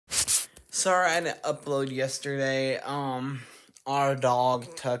Sorry I didn't upload yesterday. Our dog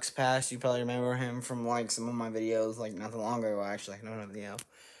Tux passed. You probably remember him from like some of my videos, like not too long ago. Actually, I know that video.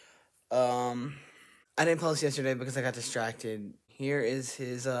 I didn't post yesterday because I got distracted. Here is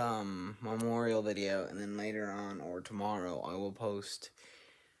his memorial video, and then later on or tomorrow I will post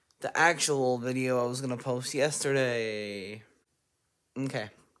the actual video I was gonna post yesterday. Okay,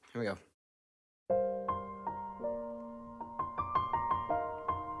 here we go.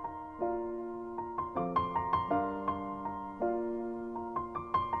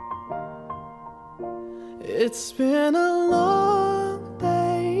 It's been a long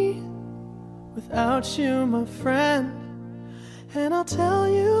day without you, my friend, and I'll tell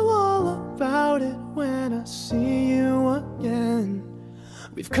you all about it when I see you again.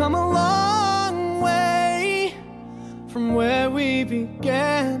 We've come a long way from where we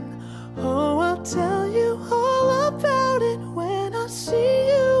began. Oh, I'll tell you all about it when I see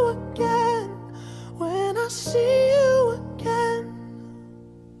you again. When I see you again.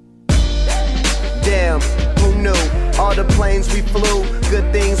 Damn, who knew? All the planes we flew,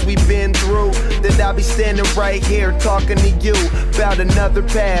 good things we've been through, that I'll be standing right here talking to you about another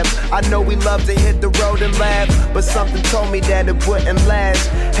path. I know we love to hit the road and laugh, but something told me that it wouldn't last.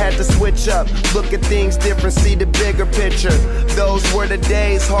 Had to switch up, look at things different, see the bigger picture. Those were the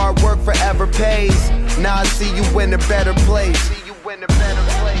days, hard work forever pays. Now I see you in a better place.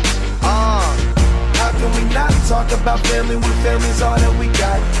 How can we not talk about family when family's all that we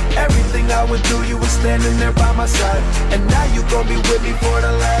got? Everything I went through, you were standing there by my side, and now you gon' be with me for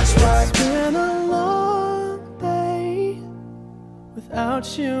the last ride. It's been a long day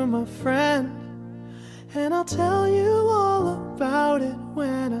without you, my friend, and I'll tell you all about it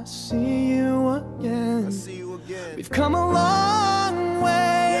when I see you again. We've come a long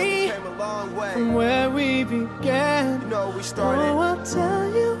way, from where we began. You know we started. Oh, I'll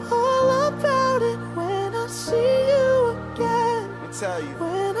tell you all about it when I see you again. Let me tell you.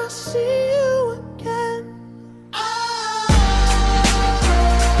 When I see you again.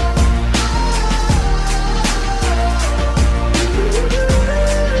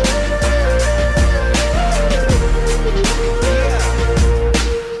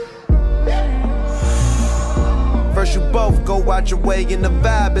 First you both go out your way and the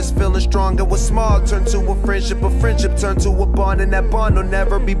vibe is feeling stronger. What's small turn to a friendship turn to a bond, and that bond will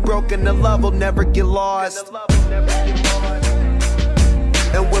never be broken. The love will never get lost.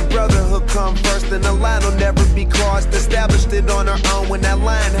 And when brotherhood come first, then the line will never be crossed. Established it on our own when that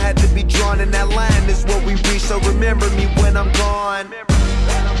line had to be drawn, and that line is what we reach. So remember me when I'm gone.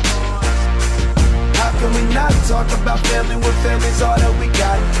 How can we not talk about family when family's all that we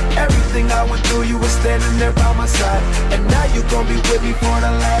got? Everything I went through, you were standing there by my side, and now you gon' be with me for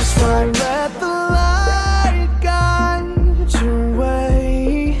the last ride. Let the light guide your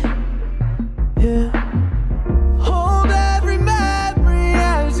way. Yeah. Hold every memory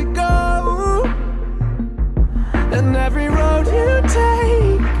as you go, and every road you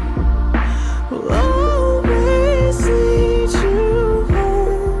take will always lead you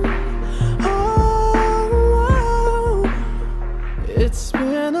home. Oh, it's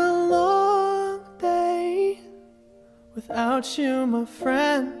been a long day without you, my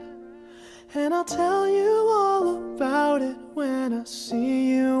friend, and I'll tell you all about it when I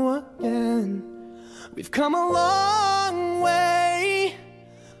see you again. We've come a long way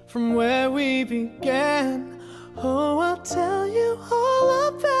from where we began. Oh, I'll tell you all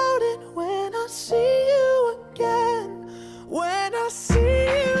about it when I see you again. When I see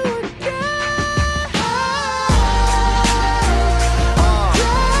you again.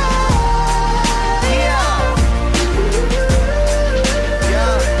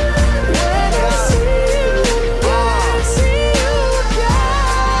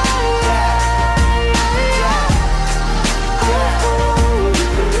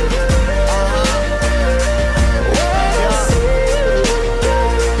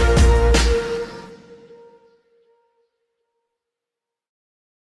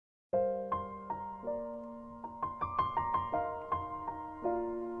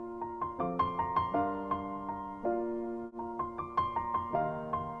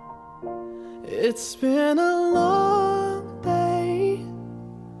 It's been a long day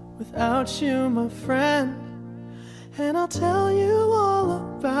without you, my friend, and I'll tell you all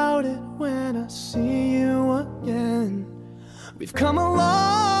about it when I see you again. We've come a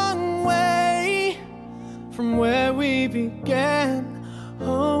long way from where we began.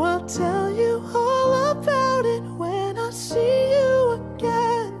 Oh, I'll tell you all about it when I see you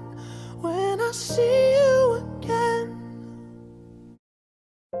again. When I see you again.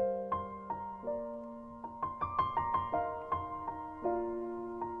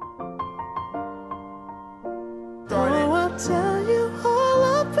 tell you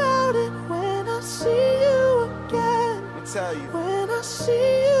all about it when I see you again. Let me tell you. When I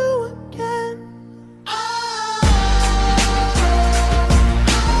see